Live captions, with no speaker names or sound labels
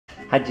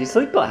How'd you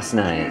sleep last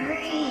night?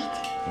 Great.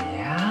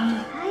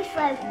 Yeah? I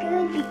slept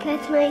good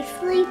because my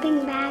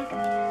sleeping bag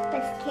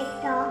was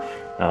kicked off.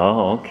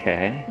 Oh,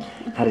 okay.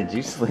 How did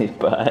you sleep,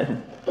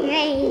 bud?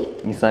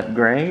 Great. You slept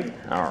great?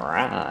 All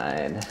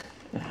right.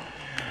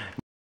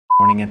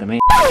 Morning at the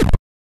main.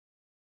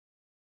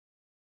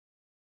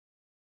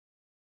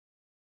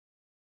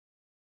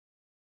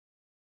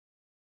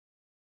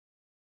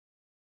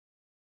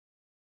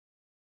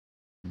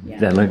 Does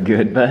that look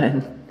good,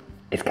 bud?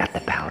 It's got the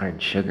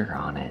powdered sugar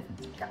on it.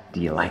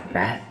 Do you like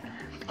that?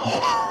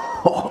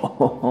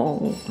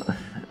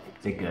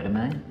 Is it good,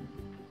 man?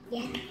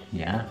 Yeah.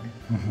 Yeah?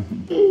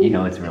 You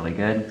know what's really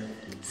good?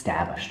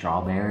 Stab a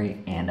strawberry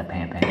and a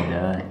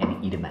pampanga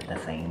and eat them at the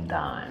same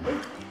time.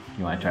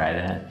 You want to try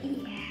that?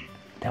 Yeah.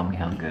 Tell me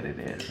how good it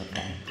is,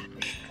 okay?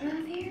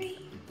 Strawberry.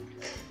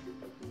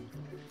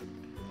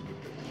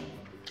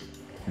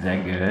 Is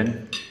that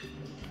good?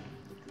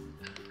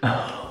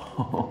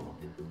 Oh.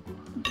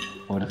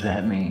 What does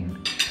that mean?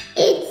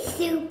 It's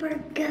super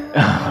good.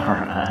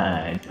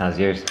 Alright. How's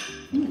yours?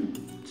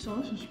 It's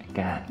delicious.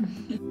 God.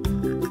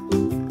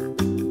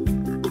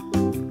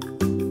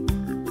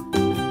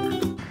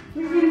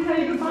 We're gonna tell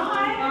you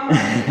goodbye.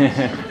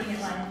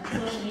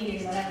 Social media,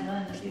 so I haven't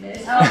done it in a few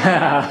days. I'm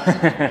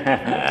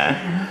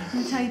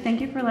gonna tell you thank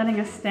you for letting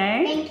us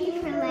stay. Thank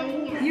you for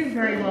letting us. You're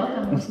very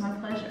welcome. It was my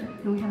pleasure.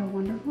 And we had a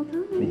wonderful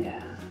time.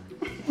 Yeah.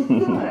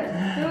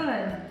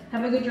 Good.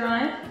 Have a good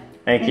drive.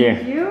 Thank you.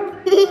 You.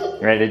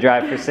 Ready to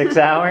drive for 6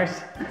 hours?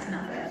 It's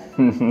not bad.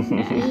 Yeah. Naps.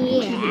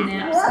 It'll be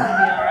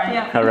alright.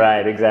 Yeah.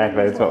 Alright,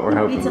 exactly. That's what we're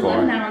hoping It's for.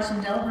 11 hours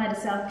from Delhi to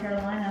South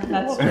Carolina.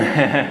 That's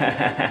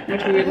true.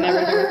 Which we would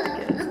never do with the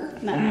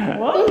kids. No.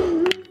 Whoa.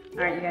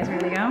 Alright, you guys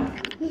ready to go?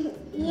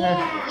 Yeah.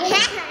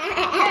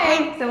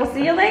 So we'll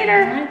see you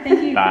later. Alright,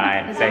 thank you.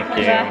 Bye. It's Thank our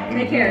you. pleasure.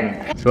 Take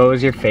care. So what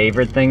was your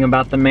favorite thing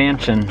about the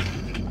mansion?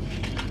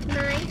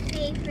 My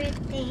favorite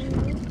thing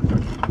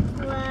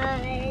was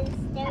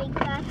that we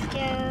got to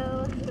go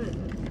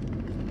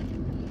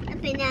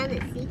up and down the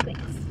secret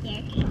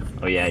staircase.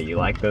 Oh yeah, you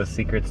like those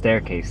secret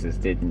staircases,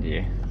 didn't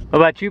you? What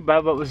about you,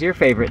 Bub? What was your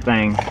favorite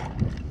thing?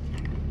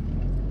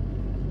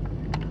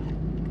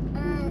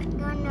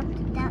 Going up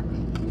and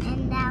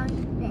down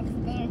the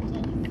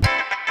staircase.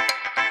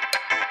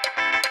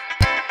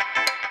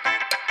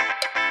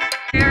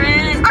 We're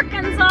in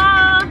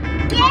Arkansas.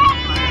 Yay!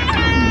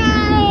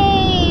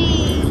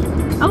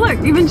 Oh look,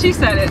 even she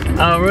said it.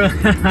 Oh, really?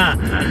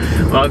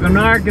 Welcome to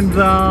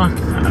Arkansas.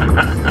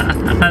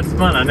 That's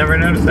fun. I never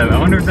noticed that. I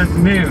wonder if that's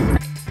new.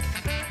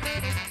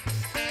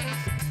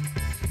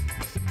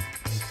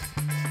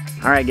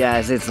 Alright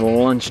guys, it's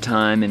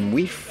lunchtime and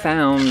we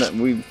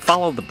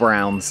followed the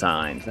brown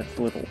signs. That's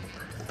a little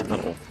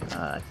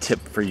tip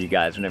for you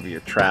guys whenever you're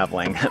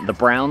traveling. The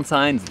brown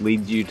signs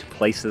lead you to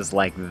places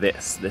like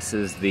this. This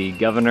is the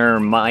Governor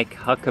Mike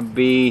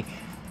Huckabee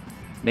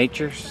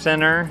Nature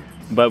Center.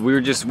 But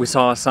we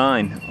saw a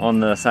sign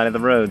on the side of the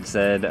road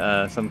said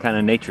some kind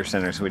of nature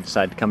center, so we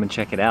decided to come and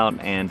check it out,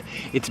 and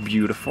it's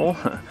beautiful.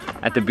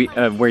 At the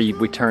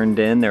we turned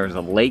in, there was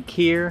a lake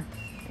here,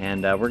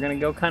 and we're gonna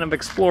go kind of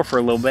explore for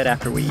a little bit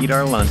after we eat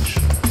our lunch.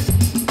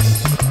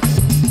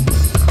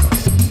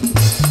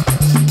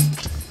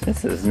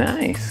 This is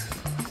nice.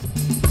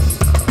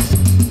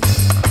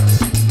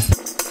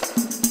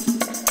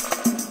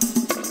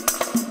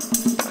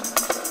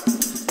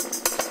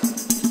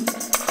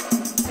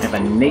 A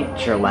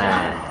nature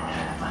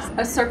lab.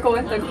 A circle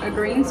with a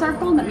green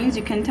circle, that means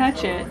you can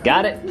touch it.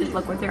 Got it? Just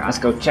look with your Let's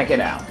eyes. go check it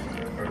out.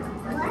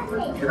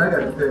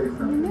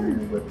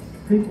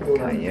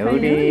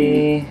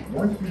 Coyote.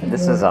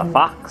 This is a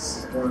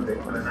fox. Look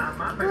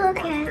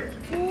at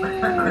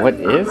this. What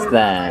is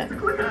that?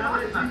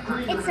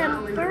 It's a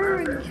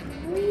bird.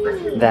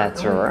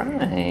 That's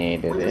right,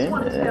 it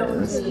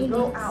is.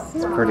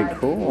 It's pretty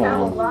cool.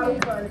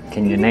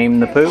 Can you name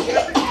the poop?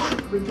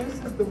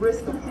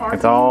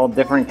 It's all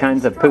different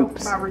kinds of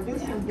poops.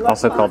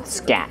 Also called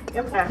scat.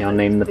 Y'all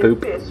name the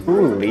poop?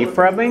 Ooh, leaf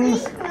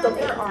rubbings?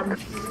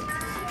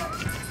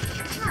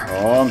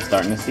 Oh, I'm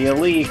starting to see a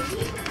leaf.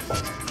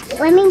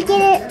 Let me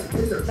get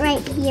it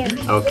right here.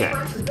 Okay,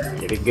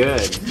 get it good.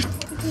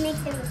 Let's make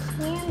them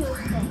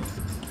camera.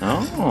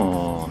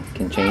 Oh, you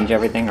can change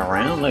everything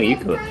around. Look, you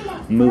could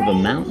move a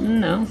mountain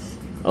now.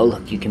 Oh,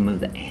 look, you can move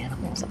the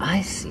animals.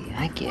 I see,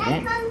 I get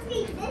it.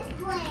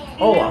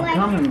 Oh, I'm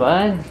coming,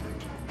 bud.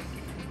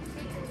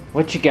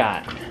 What you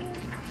got?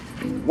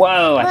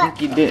 Whoa, I think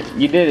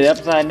you did it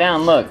upside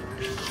down. Look.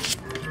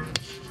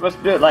 Supposed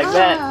to do it like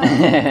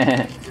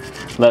that.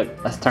 Look,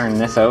 let's turn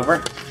this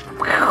over.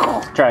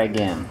 Try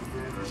again.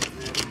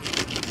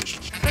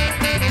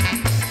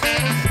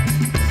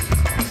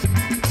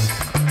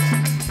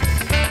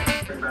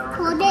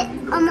 Hold it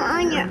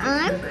on your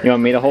arm. You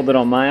want me to hold it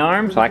on my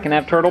arm so I can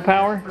have turtle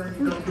power?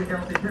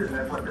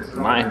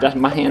 My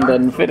hand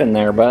doesn't fit in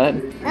there,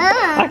 bud.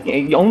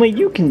 Only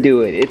you can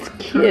do it. It's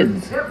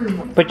kids.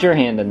 Put your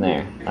hand in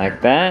there.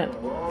 Like that.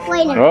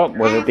 Wait a minute. Oh,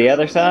 was it the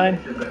other side?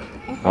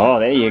 Oh,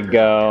 there you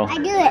go. I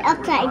do it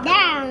upside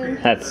down.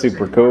 That's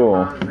super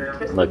cool.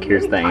 Look,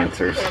 here's the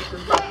answers.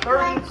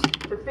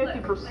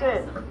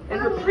 99%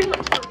 and with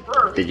premature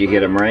birth. Did you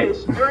get them right?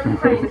 During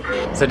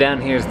pregnancy. So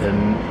down here's the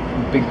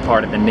big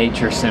part of the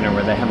nature center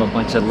where they have a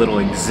bunch of little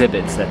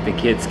exhibits that the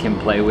kids can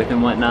play with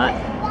and whatnot.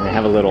 And they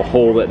have a little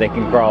hole that they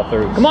can crawl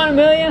through. Come on,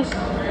 Amelia!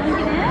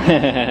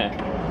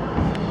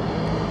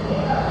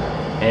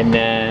 And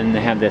then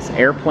they have this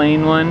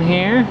airplane one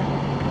here.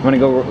 Want to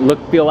go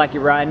feel like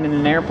you're riding in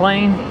an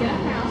airplane?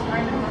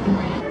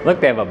 Look,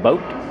 they have a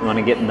boat. You want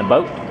to get in the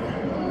boat?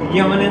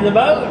 You want in the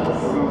boat?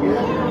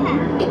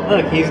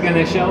 Look, he's going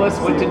to show us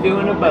what to do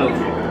in a boat.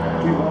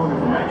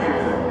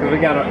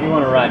 Because you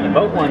want to ride in a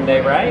boat one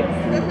day, right?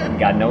 You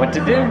got to know what to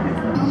do.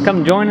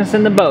 Come join us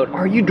in the boat.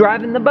 Are you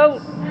driving the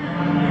boat?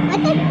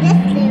 What does this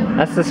do?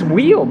 That's this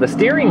wheel, the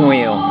steering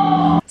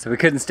wheel. So we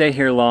couldn't stay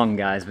here long,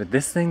 guys, but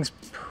this thing's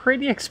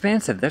pretty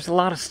expensive. There's a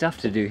lot of stuff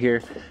to do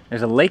here.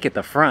 There's a lake at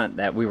the front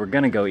that we were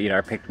gonna go eat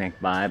our picnic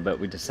by, but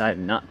we decided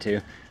not to.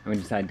 And we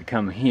decided to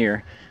come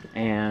here.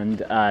 And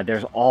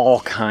there's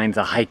all kinds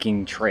of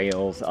hiking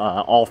trails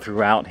all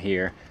throughout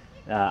here.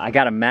 I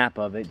got a map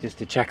of it just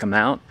to check them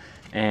out.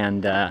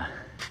 And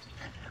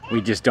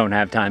we just don't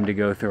have time to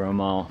go through them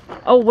all.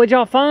 Oh, what'd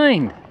y'all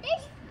find?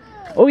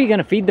 Oh, you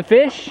gonna feed the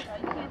fish?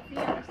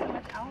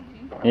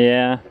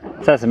 Yeah,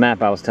 so that's the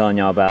map I was telling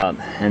y'all about,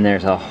 and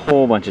there's a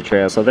whole bunch of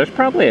trails. So there's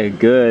probably a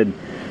good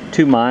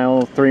 2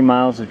 miles, 3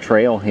 miles of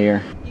trail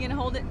here. You gonna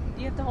hold it?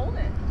 You have to hold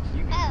it.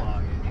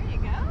 Oh. There you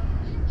go.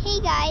 Hey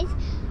guys,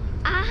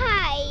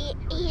 I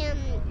am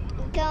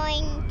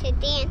going to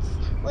dance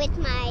with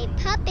my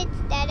puppets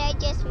that I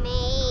just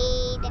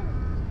made.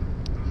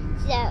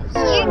 So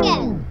here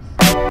goes.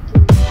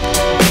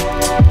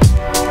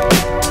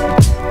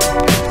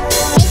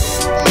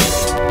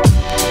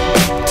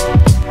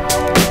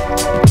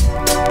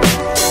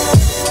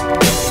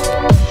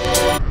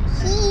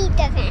 He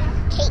doesn't have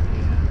tape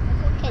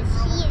because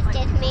he is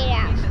just made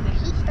out of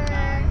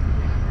paper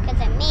because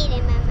I made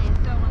him and my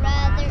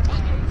brother, and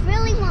I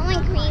really want my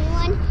green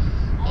one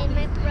and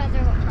my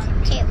brother wants it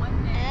too.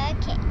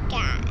 Okay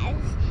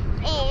guys,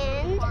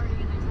 and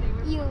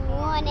you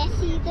want to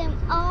see them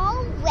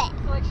all wet.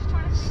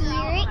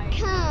 Here it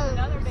comes.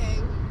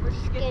 We're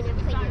just gonna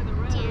put it down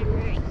right here.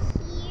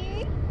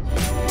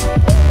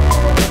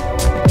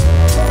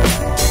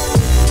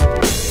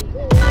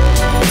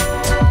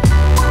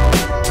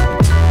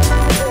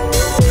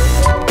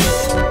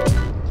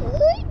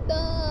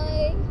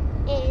 Goodbye.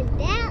 And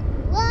that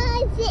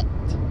was it.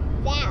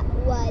 That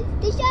was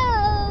the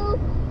show.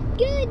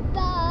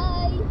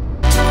 Goodbye.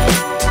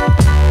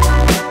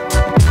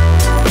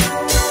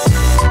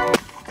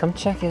 Come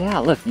check it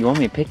out. Look, you want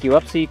me to pick you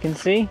up so you can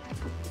see?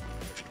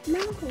 No.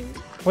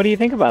 What do you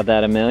think about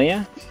that,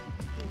 Amelia?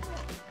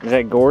 Is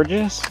that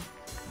gorgeous?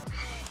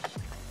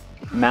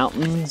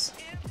 Mountains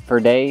for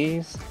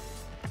days.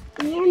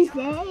 And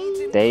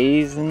day.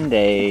 Days and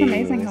days. It's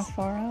amazing how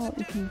far out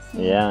you can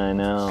see. Yeah, I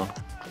know.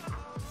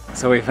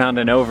 So we found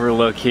an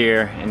overlook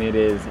here, and it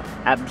is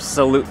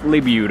absolutely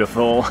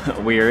beautiful.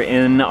 We are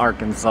in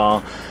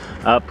Arkansas,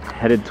 up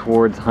headed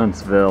towards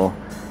Huntsville,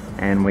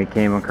 and we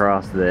came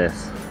across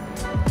this.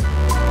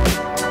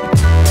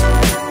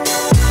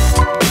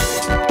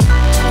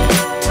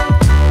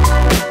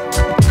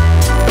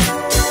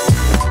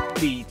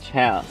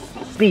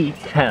 Beach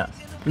house,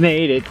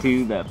 made it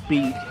to the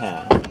beach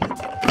house.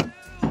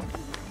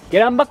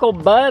 Get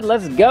unbuckled, bud,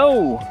 let's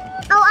go.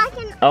 Oh, I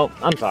can. Oh,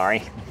 I'm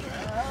sorry.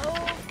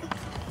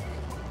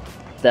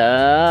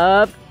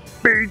 The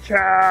beach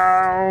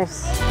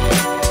house.